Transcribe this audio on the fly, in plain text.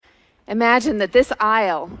Imagine that this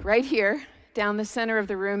aisle right here, down the center of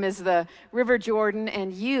the room, is the River Jordan,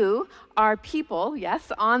 and you are people,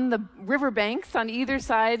 yes, on the riverbanks on either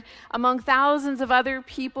side, among thousands of other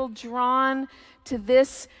people drawn to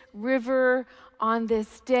this river on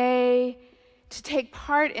this day to take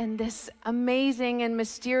part in this amazing and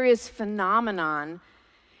mysterious phenomenon.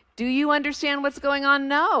 Do you understand what's going on?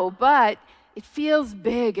 No, but it feels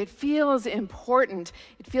big, it feels important,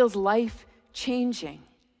 it feels life-changing.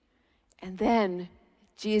 And then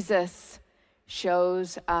Jesus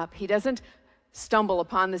shows up. He doesn't stumble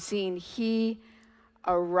upon the scene. He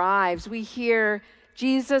arrives. We hear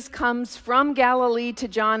Jesus comes from Galilee to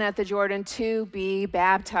John at the Jordan to be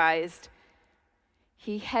baptized.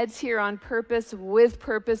 He heads here on purpose, with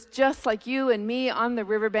purpose, just like you and me on the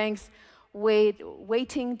riverbanks,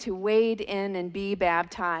 waiting to wade in and be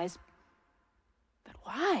baptized. But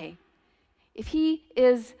why? If he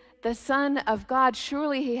is the Son of God,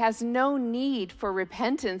 surely he has no need for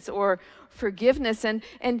repentance or forgiveness. And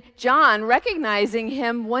John, recognizing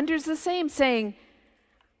him, wonders the same, saying,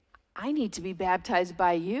 I need to be baptized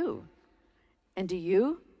by you. And do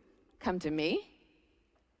you come to me?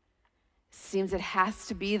 Seems it has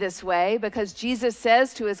to be this way because Jesus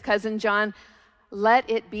says to his cousin John, let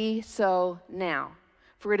it be so now.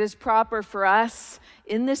 For it is proper for us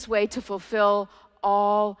in this way to fulfill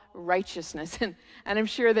all righteousness. And I'm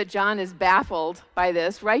sure that John is baffled by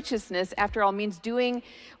this. Righteousness, after all, means doing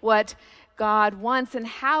what God wants. And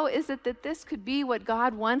how is it that this could be what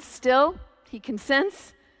God wants still? He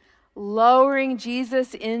consents, lowering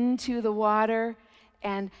Jesus into the water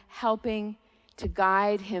and helping to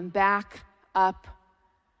guide him back up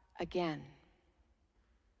again.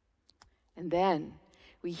 And then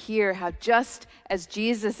we hear how just as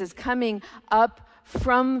Jesus is coming up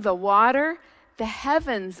from the water, the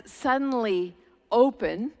heavens suddenly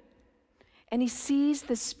open, and he sees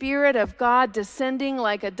the Spirit of God descending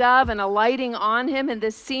like a dove and alighting on him in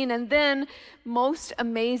this scene. And then, most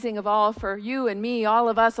amazing of all for you and me, all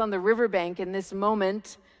of us on the riverbank in this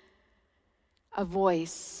moment, a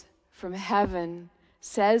voice from heaven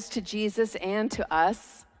says to Jesus and to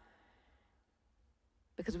us,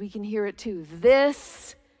 because we can hear it too,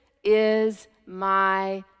 this is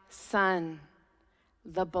my Son,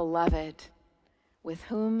 the beloved, with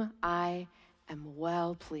whom I am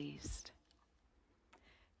well pleased.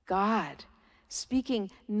 God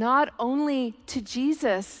speaking not only to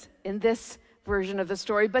Jesus in this version of the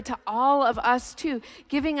story, but to all of us too,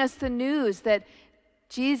 giving us the news that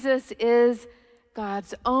Jesus is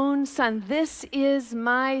God's own Son. This is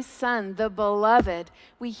my Son, the beloved.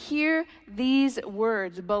 We hear these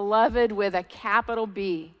words, beloved with a capital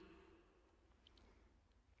B.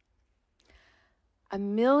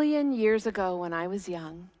 1,000,000 years ago when I was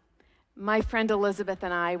young, my friend Elizabeth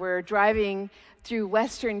and I were driving through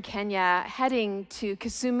Western Kenya, heading to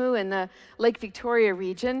Kisumu in the Lake Victoria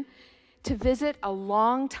region to visit a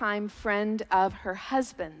longtime friend of her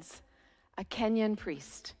husband's, a Kenyan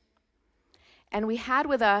priest. And we had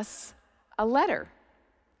with us a letter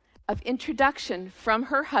of introduction from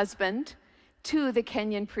her husband to the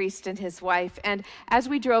Kenyan priest and his wife. And as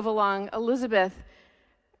we drove along, Elizabeth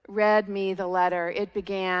read me the letter. It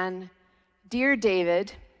began, Dear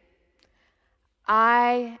David,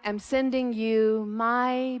 I am sending you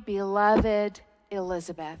my beloved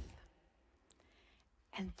Elizabeth.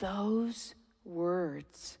 And those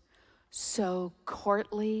words, so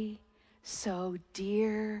courtly, so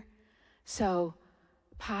dear, so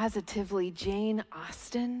positively Jane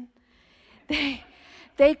Austen,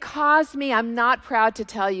 they caused me, I'm not proud to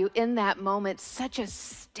tell you, in that moment, such a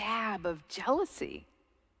stab of jealousy.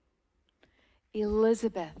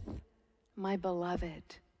 Elizabeth, my beloved.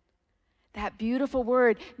 That beautiful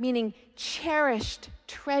word, meaning cherished,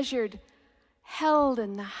 treasured, held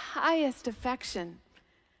in the highest affection.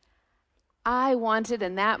 I wanted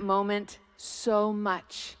in that moment so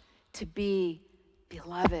much to be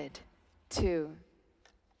beloved too.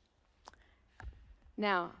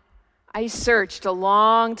 Now, I searched a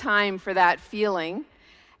long time for that feeling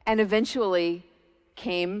and eventually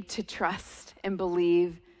came to trust and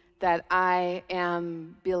believe that I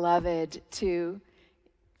am beloved too.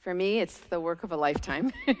 For me, it's the work of a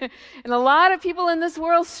lifetime. And a lot of people in this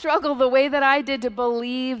world struggle the way that I did to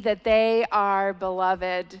believe that they are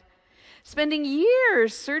beloved. Spending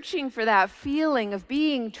years searching for that feeling of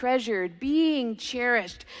being treasured, being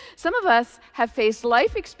cherished. Some of us have faced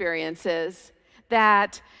life experiences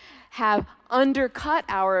that have undercut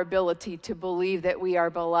our ability to believe that we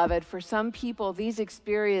are beloved. For some people, these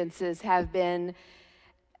experiences have been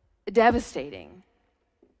devastating.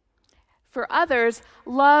 For others,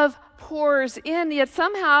 love pours in, yet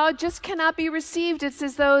somehow just cannot be received. It's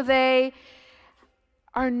as though they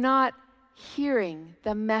are not hearing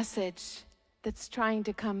the message that's trying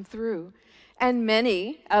to come through. And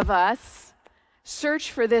many of us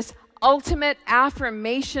search for this ultimate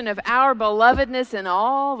affirmation of our belovedness in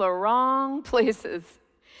all the wrong places,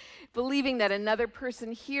 believing that another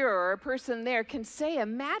person here or a person there can say a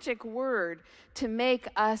magic word to make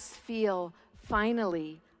us feel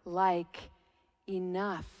finally like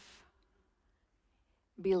enough,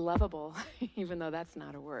 be lovable, even though that's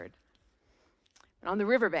not a word. On the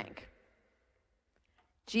riverbank,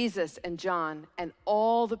 Jesus and John and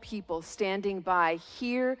all the people standing by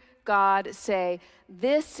hear God say,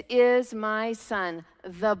 "This is my son,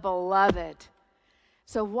 the beloved."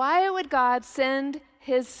 So why would God send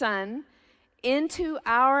his son into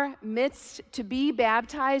our midst to be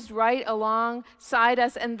baptized right alongside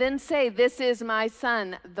us and then say, "This is my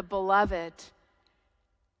son, the beloved"?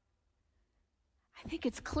 I think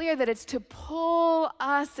it's clear that it's to pull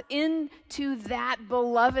us into that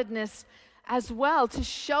belovedness as well, to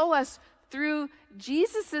show us through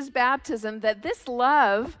Jesus' baptism that this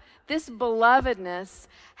love, this belovedness,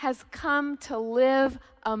 has come to live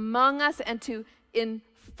among us and to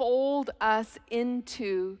enfold us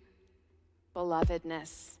into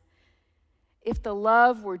belovedness. If the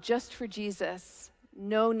love were just for Jesus,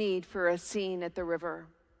 no need for a scene at the river.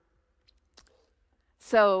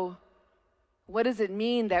 So, what does it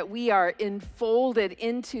mean that we are enfolded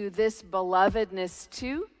into this belovedness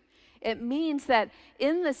too? It means that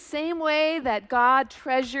in the same way that God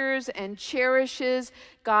treasures and cherishes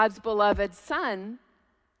God's beloved Son,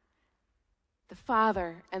 the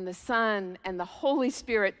Father and the Son and the Holy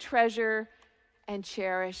Spirit treasure and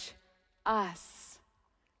cherish us.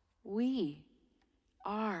 We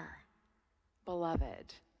are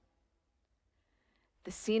beloved.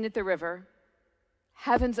 The scene at the river,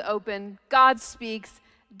 heavens open, God speaks,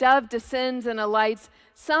 dove descends and alights.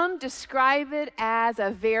 Some describe it as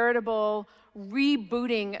a veritable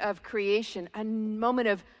rebooting of creation, a moment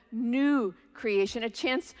of new creation, a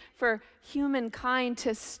chance for humankind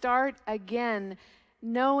to start again,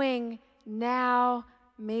 knowing now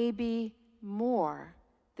maybe more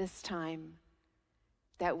this time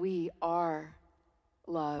that we are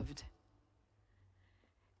loved.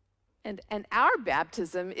 And our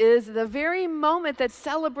baptism is the very moment that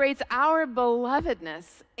celebrates our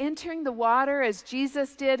belovedness. Entering the water as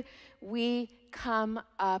Jesus did, we come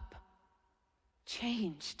up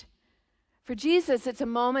changed. For Jesus, it's a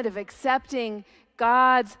moment of accepting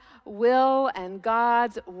God's will and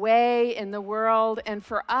God's way in the world. And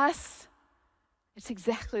for us, it's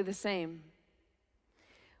exactly the same.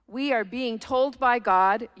 We are being told by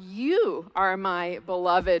God, "You are my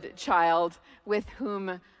beloved child with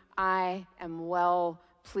whom I am well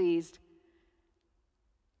pleased."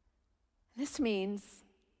 This means,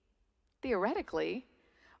 theoretically,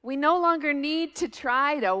 we no longer need to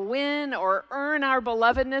try to win or earn our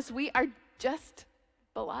belovedness. We are just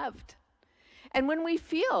beloved. And when we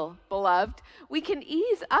feel beloved, we can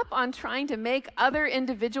ease up on trying to make other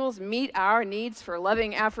individuals meet our needs for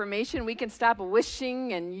loving affirmation. We can stop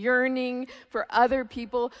wishing and yearning for other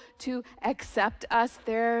people to accept us.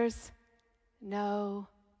 There's no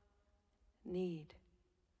need.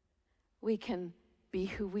 We can be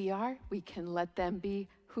who we are. We can let them be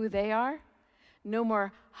who they are. No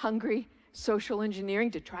more hungry social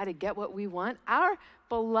engineering to try to get what we want. Our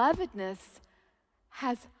belovedness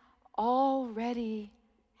has already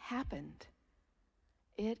happened.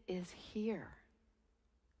 It is here.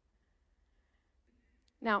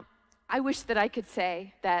 Now, I wish that I could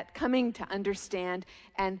say that coming to understand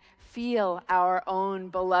and feel our own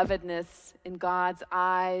belovedness in God's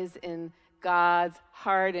eyes, in God's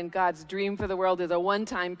heart, and God's dream for the world is a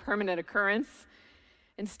one-time permanent occurrence.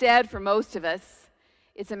 Instead, for most of us,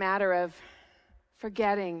 it's a matter of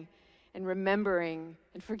forgetting and remembering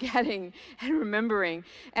and forgetting and remembering.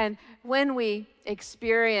 And when we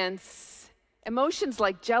experience emotions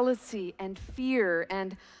like jealousy and fear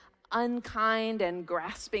and unkind and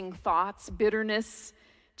grasping thoughts, bitterness,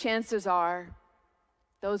 chances are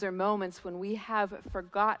those are moments when we have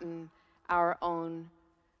forgotten our own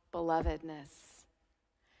belovedness.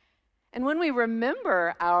 And when we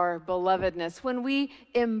remember our belovedness, when we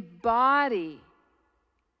embody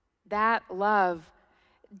that love,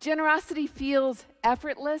 generosity feels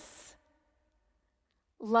effortless,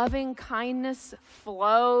 loving kindness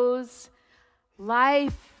flows,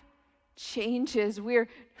 life changes. We're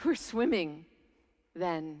swimming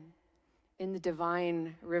then in the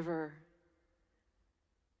divine river.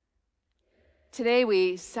 Today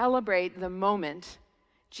we celebrate the moment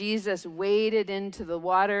Jesus waded into the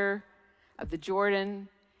water of the Jordan,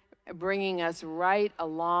 bringing us right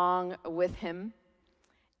along with him.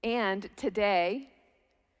 And today,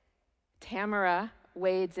 Tamara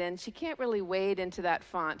wades in. She can't really wade into that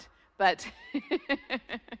font, but,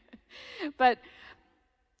 but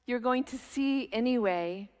you're going to see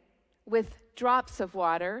anyway, with drops of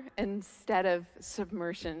water instead of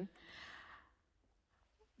submersion,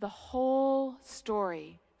 the whole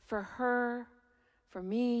story for her, for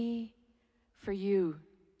me, for you.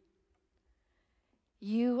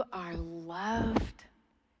 You are loved.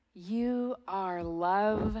 You are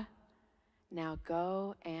love. Now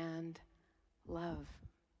go and love.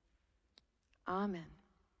 Amen.